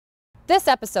This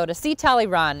episode of Tolle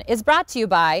Run is brought to you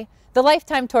by the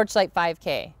Lifetime Torchlight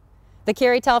 5K, the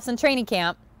Carrie Tollefson Training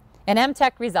Camp, and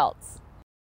M-Tech Results.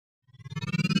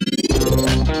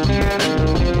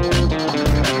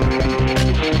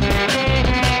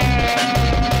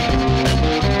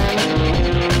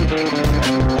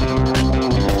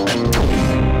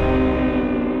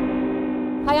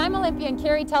 Hi, I'm Olympian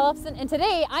Carrie Tollefson, and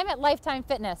today I'm at Lifetime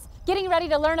Fitness, getting ready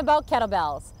to learn about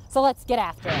kettlebells. So let's get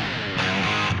after it.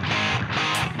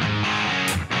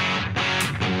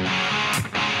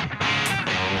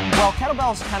 Well,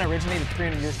 kettlebells kind of originated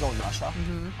 300 years ago in Russia.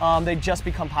 They just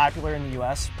become popular in the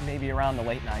US maybe around the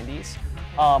late 90s.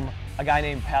 A guy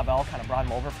named Pavel kind of brought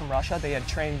them over from Russia. They had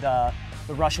trained the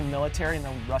Russian military and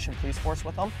the Russian police force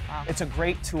with them. Wow. It's a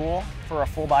great tool for a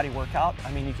full body workout.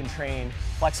 I mean, you can train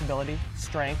flexibility,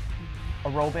 strength,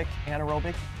 aerobic,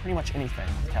 anaerobic, pretty much anything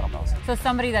with kettlebells. So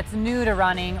somebody that's new to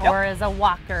running, or is a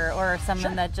walker, or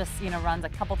someone that just runs a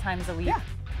couple times a week,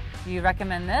 do you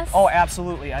recommend this? Oh,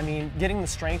 absolutely. I mean, getting the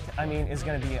strength, is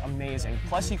going to be amazing.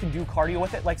 Plus, you can do cardio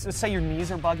with it. Like, let's say your knees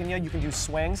are bugging you, you can do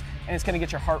swings, and it's going to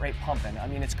get your heart rate pumping. I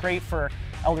mean, it's great for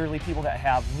elderly people that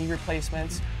have knee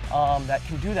replacements that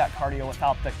can do that cardio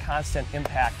without the constant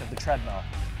impact of the treadmill.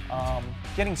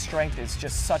 Getting strength is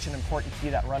just such an important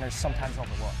key that runners sometimes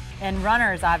overlook. And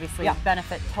runners obviously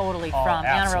benefit totally from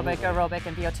anaerobic, aerobic,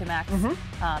 and VO2 max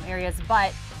areas,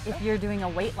 but if you're doing a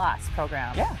weight loss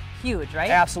program, huge, right?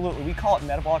 Absolutely. We call it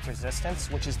metabolic resistance,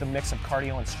 which is the mix of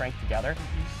cardio and strength together.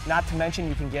 Not to mention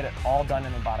you can get it all done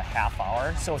in about a half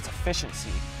hour, so it's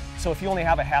efficiency. So if you only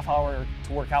have a half hour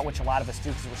to work out, which a lot of us do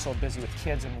because we're so busy with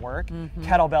kids and work,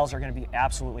 kettlebells are going to be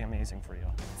absolutely amazing for you.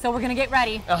 So we're going to get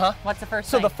ready. What's the first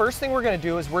thing? So the first thing we're going to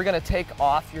do is we're going to take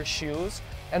off your shoes.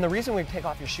 And the reason we take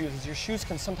off your shoes is your shoes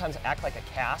can sometimes act like a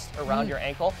cast around your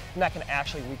ankle, and that can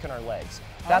actually weaken our legs.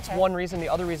 That's one reason. The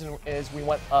other reason is we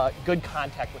want good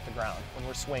contact with the ground when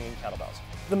we're swinging kettlebells.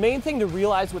 The main thing to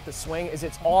realize with the swing is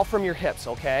it's all from your hips,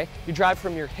 okay? You drive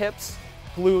from your hips,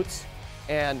 glutes,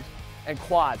 and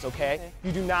quads, okay?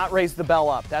 You do not raise the bell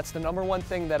up. That's the number one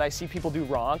thing that I see people do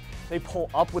wrong. They pull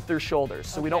up with their shoulders,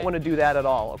 so we don't want to do that at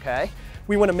all, okay?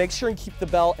 We want to make sure and keep the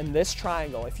bell in this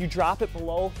triangle. If you drop it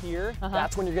below here,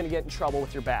 that's when you're going to get in trouble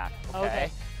with your back,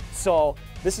 okay? So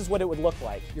this is what it would look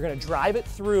like. You're going to drive it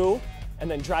through and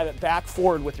then drive it back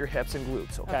forward with your hips and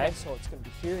glutes, okay? So it's going to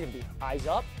be here, you're going to be eyes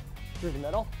up, through the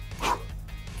middle.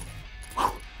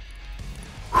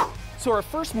 So our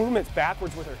first movement's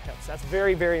backwards with her hips. That's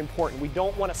very, very important. We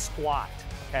don't want to squat,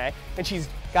 okay? And she's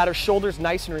got her shoulders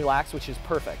nice and relaxed, which is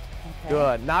perfect.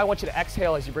 Good. Now I want you to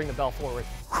exhale as you bring the bell forward.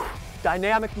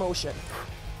 Dynamic motion.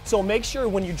 So make sure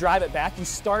when you drive it back, you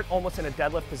start almost in a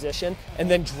deadlift position and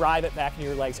then drive it back into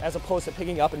your legs as opposed to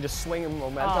picking up and just swinging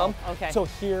momentum. So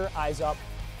here, eyes up.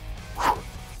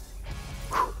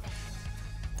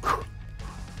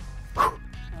 And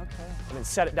then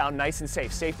set it down nice and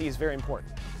safe. Safety is very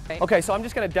important. Okay, so I'm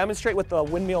just going to demonstrate what the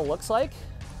windmill looks like,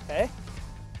 okay?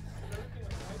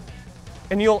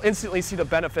 And you'll instantly see the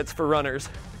benefits for runners.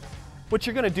 What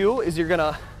you're going to do is you're going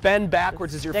to bend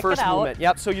backwards as your first movement.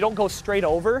 Yep, so you don't go straight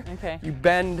over. You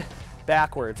bend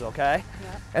backwards, okay?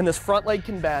 And this front leg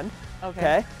can bend,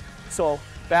 okay? So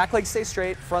back leg stays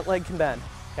straight, front leg can bend,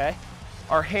 okay?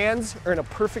 Our hands are in a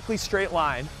perfectly straight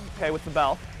line, okay, with the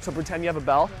bell. So pretend you have a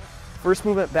bell. First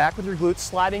movement back with your glutes,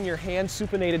 sliding your hand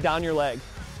supinated down your leg.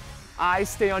 Eyes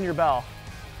stay on your bell.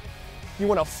 You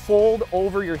want to fold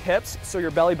over your hips so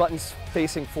your belly button's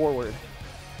facing forward,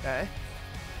 okay?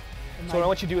 So what I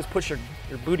want you to do is push your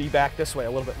booty back this way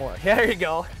a little bit more. Yeah, there you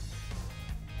go.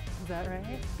 Is that right?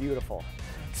 Beautiful.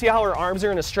 See how her arms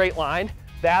are in a straight line?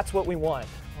 That's what we want,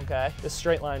 okay? This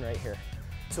straight line right here.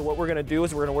 So what we're going to do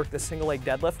is we're going to work this single leg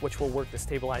deadlift, which will work the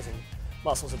stabilizing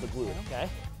muscles of the glute, okay?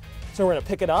 So we're going to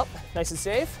pick it up, nice and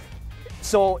safe.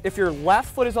 So if your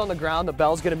left foot is on the ground, the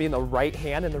bell's going to be in the right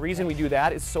hand, and the reason we do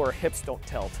that is so our hips don't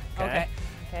tilt, okay?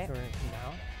 So we're going to come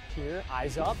down here,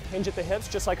 eyes up, hinge at the hips,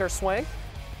 just like our swing.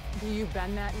 Do you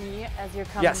bend that knee as you're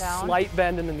coming down? Yes, slight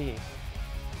bend in the knee.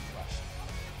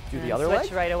 Do the other leg.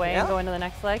 Switch right away and go into the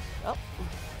next leg.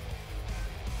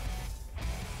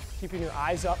 Keeping your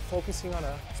eyes up, focusing on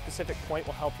a specific point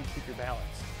will help you keep your balance.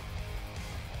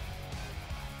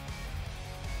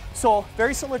 So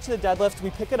very similar to the deadlift, we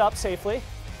pick it up safely,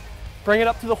 bring it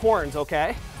up to the horns,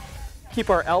 okay? Keep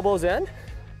our elbows in,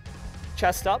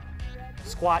 chest up,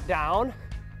 squat down,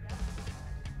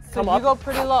 come up. You go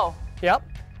pretty low. Yep.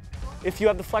 If you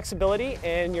have the flexibility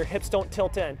and your hips don't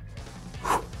tilt in.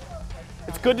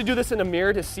 It's good to do this in a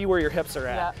mirror to see where your hips are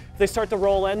at. If they start to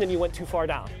roll in, then you went too far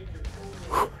down.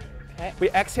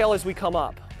 We exhale as we come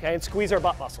up, okay, and squeeze our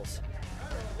butt muscles.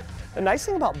 The nice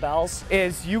thing about bells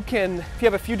is you can, if you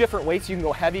have a few different weights, you can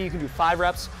go heavy, you can do 5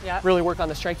 reps, really work on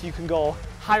the strength. You can go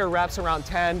higher reps around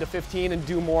 10 to 15 and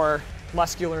do more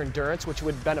muscular endurance, which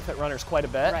would benefit runners quite a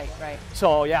bit. Right, right.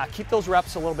 So yeah, keep those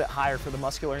reps a little bit higher for the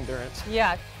muscular endurance.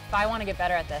 Yeah, if I want to get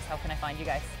better at this, how can I find you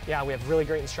guys? Yeah, we have really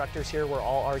great instructors here. We're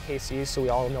all RKCs, so we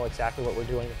all know exactly what we're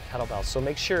doing with the kettlebells. So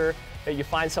make sure that you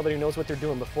find somebody who knows what they're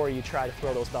doing before you try to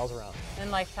throw those bells around. And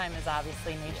Lifetime is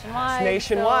obviously nationwide. Yes,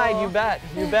 nationwide, so... you bet,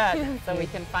 you bet. So we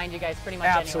can find you guys pretty much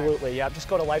Absolutely, anywhere. Yeah. Just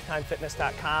go to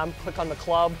lifetimefitness.com, click on the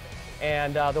club,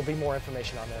 and there'll be more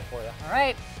information on there for you. All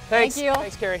right. Thanks. Thank you.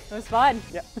 Thanks, Carrie. It was fun.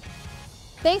 Yep.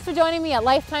 Thanks for joining me at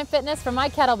Lifetime Fitness for my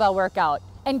kettlebell workout,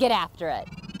 and get after it.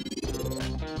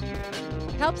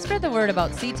 Help spread the word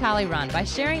about Tolle Run by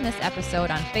sharing this episode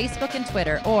on Facebook and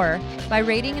Twitter, or by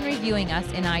rating and reviewing us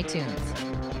in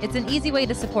iTunes. It's an easy way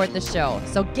to support the show,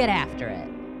 so get after it.